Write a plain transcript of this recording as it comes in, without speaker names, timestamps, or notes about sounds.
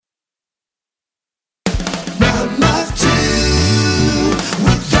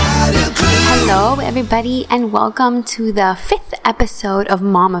Hello, everybody, and welcome to the 5th episode of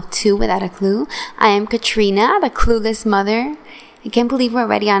Mom of Two Without a Clue. I am Katrina, the clueless mother. I can't believe we're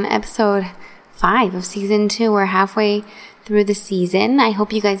already on episode 5 of season 2. We're halfway through the season. I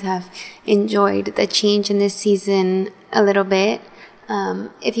hope you guys have enjoyed the change in this season a little bit.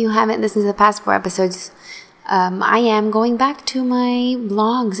 If you haven't listened to the past 4 episodes, I am going back to my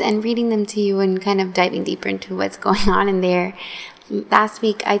blogs and reading them to you and kind of diving deeper into what's going on in there. Last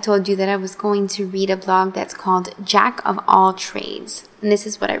week, I told you that I was going to read a blog that's called Jack of All Trades. And this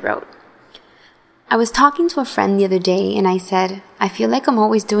is what I wrote. I was talking to a friend the other day and I said, I feel like I'm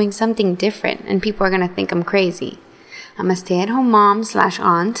always doing something different and people are going to think I'm crazy. I'm a stay-at-home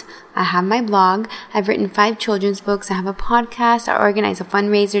mom/aunt. I have my blog. I've written 5 children's books. I have a podcast. I organize a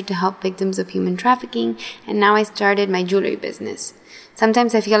fundraiser to help victims of human trafficking. And now I started my jewelry business.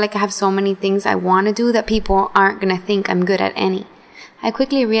 Sometimes I feel like I have so many things I want to do that people aren't going to think I'm good at any. I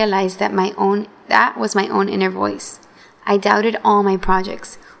quickly realized that was my own inner voice. I doubted all my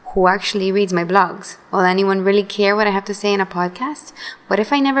projects. Who actually reads my blogs? Will anyone really care what I have to say in a podcast? What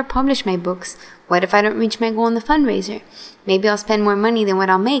if I never publish my books? What if I don't reach my goal in the fundraiser? Maybe I'll spend more money than what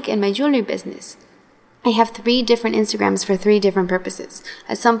I'll make in my jewelry business. I have 3 different Instagrams for 3 different purposes.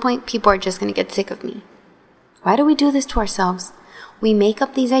 At some point, people are just going to get sick of me. Why do we do this to ourselves? We make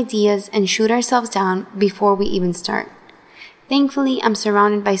up these ideas and shoot ourselves down before we even start. Thankfully, I'm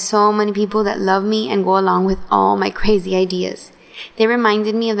surrounded by so many people that love me and go along with all my crazy ideas. They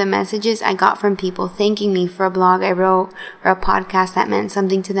reminded me of the messages I got from people thanking me for a blog I wrote or a podcast that meant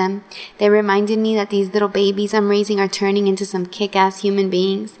something to them. They reminded me that these little babies I'm raising are turning into some kick-ass human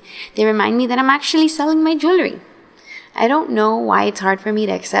beings. They remind me that I'm actually selling my jewelry. I don't know why it's hard for me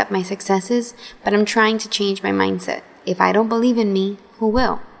to accept my successes, but I'm trying to change my mindset. If I don't believe in me, who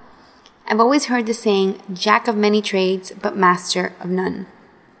will? I've always heard the saying, Jack of many trades, but master of none.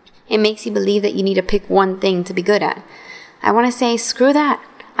 It makes you believe that you need to pick one thing to be good at. I want to say, screw that.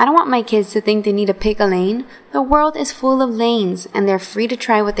 I don't want my kids to think they need to pick a lane. The world is full of lanes, and they're free to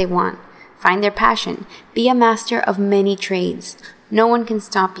try what they want. Find their passion. Be a master of many trades. No one can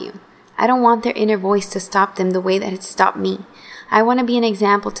stop you. I don't want their inner voice to stop them the way that it stopped me. I want to be an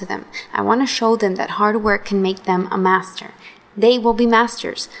example to them. I want to show them that hard work can make them a master. They will be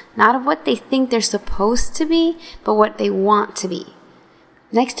masters, not of what they think they're supposed to be, but what they want to be.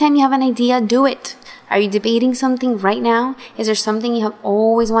 Next time you have an idea, do it. Are you debating something right now? Is there something you have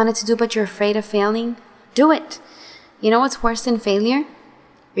always wanted to do but you're afraid of failing? Do it. You know what's worse than failure?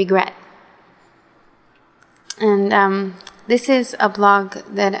 Regret. And this is a blog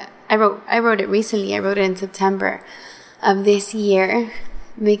that I wrote it recently. I wrote it in September of this year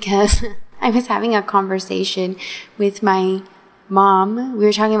because I was having a conversation with my mom. We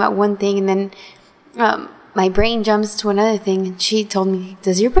were talking about one thing and then my brain jumps to another thing and she told me,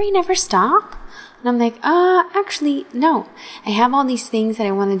 does your brain ever stop? And I'm like, actually, no. I have all these things that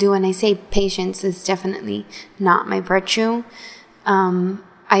I want to do and I say patience is definitely not my virtue.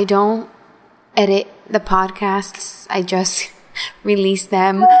 I don't edit the podcasts. I just release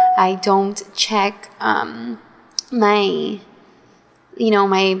them. I don't check my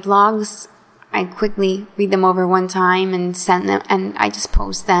blogs. I quickly read them over one time and send them, and I just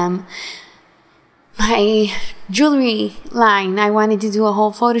post them. My jewelry line, I wanted to do a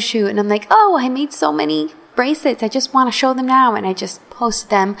whole photo shoot, and I'm like, oh, I made so many bracelets. I just want to show them now, and I just post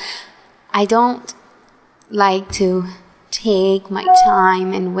them. I don't like to take my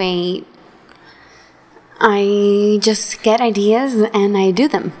time and wait. I just get ideas and I do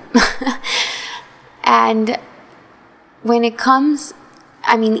them. And when it comes,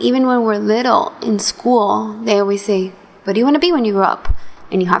 even when we're little in school, they always say, what do you want to be when you grow up?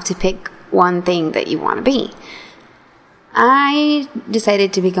 And you have to pick one thing that you want to be. I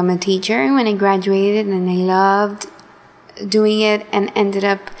decided to become a teacher when I graduated and I loved doing it and ended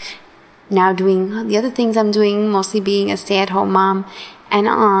up now doing the other things I'm doing, mostly being a stay-at-home mom and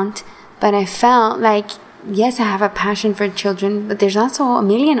aunt. But I felt like, yes, I have a passion for children, but there's also a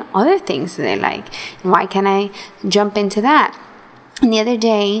million other things that I like. And why can't I jump into that? And the other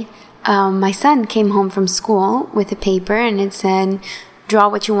day, my son came home from school with a paper and it said, draw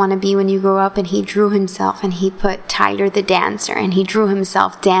what you want to be when you grow up. And he drew himself and he put Tyler the dancer and he drew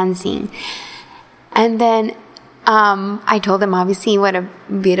himself dancing. And then I told him obviously what a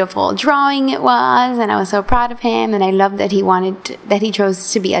beautiful drawing it was and I was so proud of him and I loved that he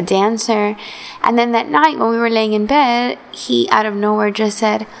chose to be a dancer. And then that night when we were laying in bed, he out of nowhere just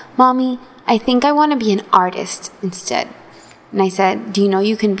said, Mommy, I think I want to be an artist instead. And I said, do you know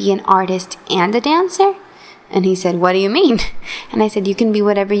you can be an artist and a dancer? And he said, what do you mean? And I said, you can be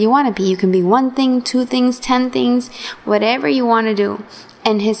whatever you want to be. You can be 1 thing, 2 things, 10 things, whatever you want to do.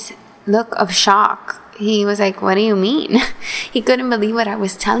 And his look of shock. He was like, what do you mean? He couldn't believe what I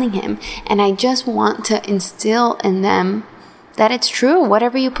was telling him. And I just want to instill in them that it's true.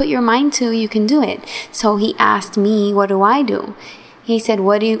 Whatever you put your mind to, you can do it. So he asked me, what do I do? He said,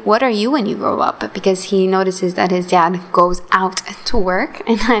 what are you when you grow up? Because he notices that his dad goes out to work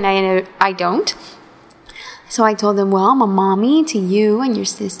and I don't. So I told him, well, I'm a mommy to you and your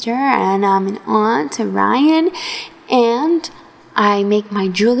sister, and I'm an aunt to Ryan, and I make my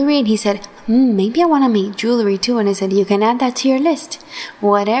jewelry. And he said, maybe I want to make jewelry too. And I said, you can add that to your list.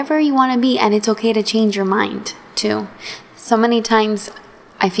 Whatever you want to be, and it's okay to change your mind too. So many times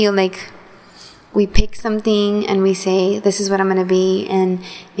I feel like we pick something and we say, this is what I'm going to be. And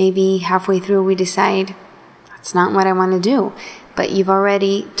maybe halfway through we decide, that's not what I want to do. But you've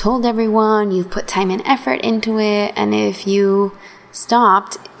already told everyone, you've put time and effort into it. And if you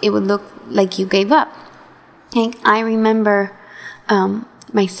stopped, it would look like you gave up. Like, I remember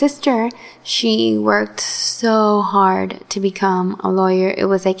my sister, she worked so hard to become a lawyer. It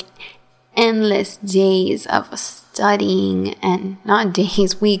was like endless days of studying, and not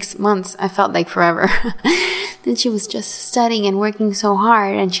days, weeks, months. I felt like forever. Then she was just studying and working so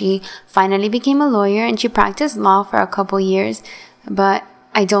hard, and she finally became a lawyer, and she practiced law for a couple years, but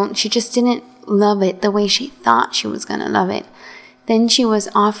she just didn't love it the way she thought she was gonna love it. Then she was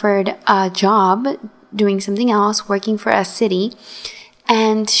offered a job doing something else, working for a city,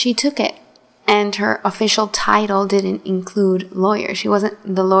 and she took it. And her official title didn't include lawyer. She wasn't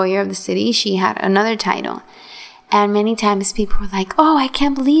the lawyer of the city. She had another title. And many times people were like, oh, I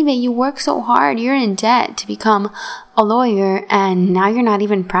can't believe it. You work so hard. You're in debt to become a lawyer, and now you're not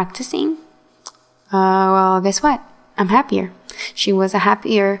even practicing. Well, guess what? I'm happier. She was a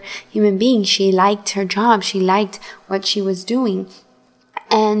happier human being. She liked her job. She liked what she was doing.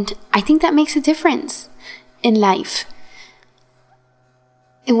 And I think that makes a difference in life.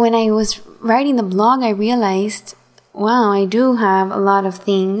 And when I was writing the blog, I realized, wow, I do have a lot of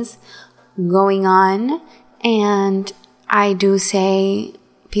things going on. And I do say,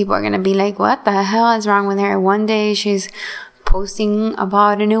 people are going to be like, what the hell is wrong with her? One day she's posting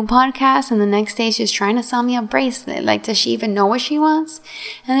about a new podcast, and the next day she's trying to sell me a bracelet. Like, does she even know what she wants?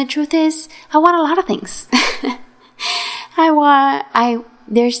 And the truth is, I want a lot of things.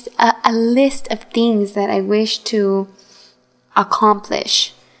 There's a list of things that I wish to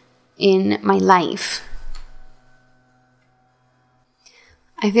accomplish in my life.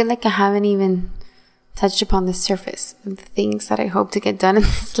 I feel like I haven't even touched upon the surface of the things that I hope to get done in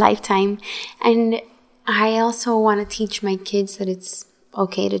this lifetime. And I also want to teach my kids that it's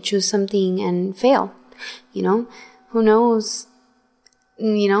okay to choose something and fail. You know, who knows?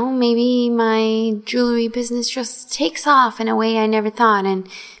 You know, maybe my jewelry business just takes off in a way I never thought, and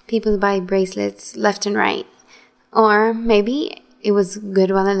people buy bracelets left and right. Or maybe it was good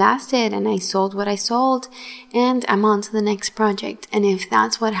while it lasted, and I sold what I sold, and I'm on to the next project. And if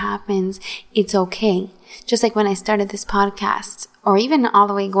that's what happens, it's okay. Just like when I started this podcast, or even all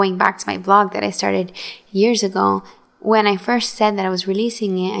the way going back to my blog that I started years ago, when I first said that I was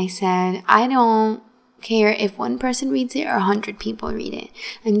releasing it, I said, I don't care if one person reads it or 100 people read it.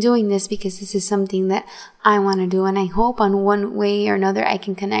 I'm doing this because this is something that I want to do, and I hope on one way or another I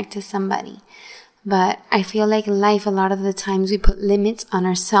can connect to somebody. But I feel like in life, a lot of the times we put limits on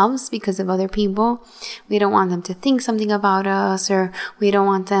ourselves because of other people. We don't want them to think something about us, or we don't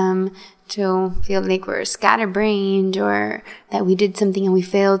want them to feel like we're scatterbrained, or that we did something and we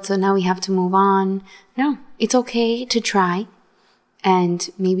failed, so now we have to move on. No, it's okay to try. And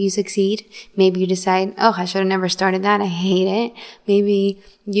maybe you succeed. Maybe you decide, oh, I should have never started that. I hate it. Maybe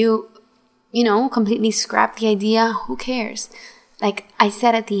you completely scrap the idea. Who cares? Like I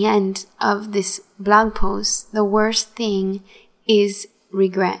said at the end of this blog post, the worst thing is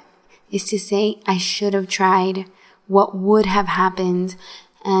regret. Is to say, I should have tried. What would have happened?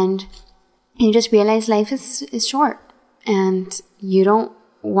 And you just realize life is short. And you don't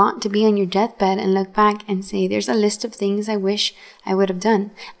want to be on your deathbed and look back and say, there's a list of things I wish I would have done.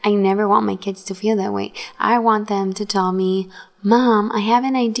 I never want my kids to feel that way. I want them to tell me, Mom, I have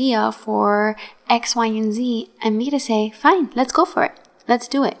an idea for X, Y, and Z. And me to say, fine, let's go for it. Let's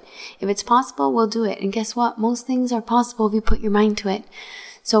do it. If it's possible, we'll do it. And guess what? Most things are possible if you put your mind to it.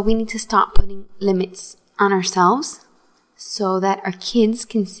 So we need to stop putting limits on ourselves so that our kids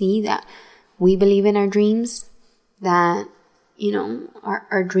can see that we believe in our dreams, that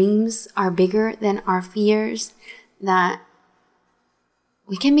our dreams are bigger than our fears, that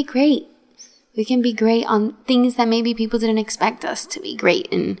we can be great. We can be great on things that maybe people didn't expect us to be great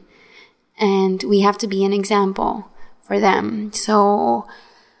in. And we have to be an example for them. So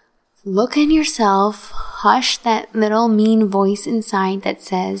look in yourself, hush that little mean voice inside that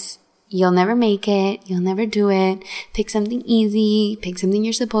says, you'll never make it. You'll never do it. Pick something easy. Pick something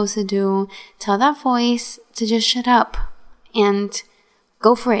you're supposed to do. Tell that voice to just shut up and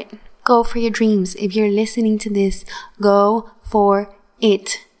go for it. Go for your dreams. If you're listening to this, go for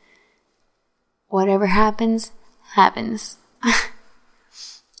it. Whatever happens, happens.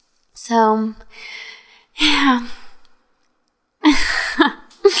 So, yeah.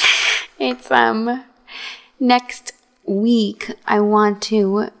 It's, next week, I want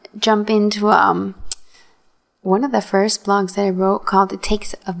to jump into, one of the first blogs that I wrote called It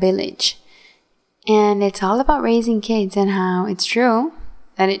Takes a Village. And it's all about raising kids and how it's true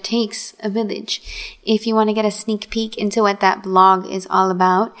that it takes a village. If you want to get a sneak peek into what that blog is all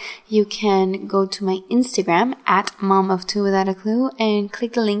about, you can go to my Instagram at momof2withoutaclue and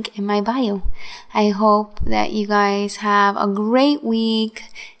click the link in my bio. I hope that you guys have a great week.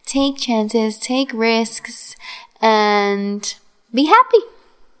 Take chances, take risks, and be happy.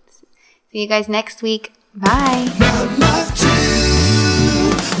 See you guys next week. Bye.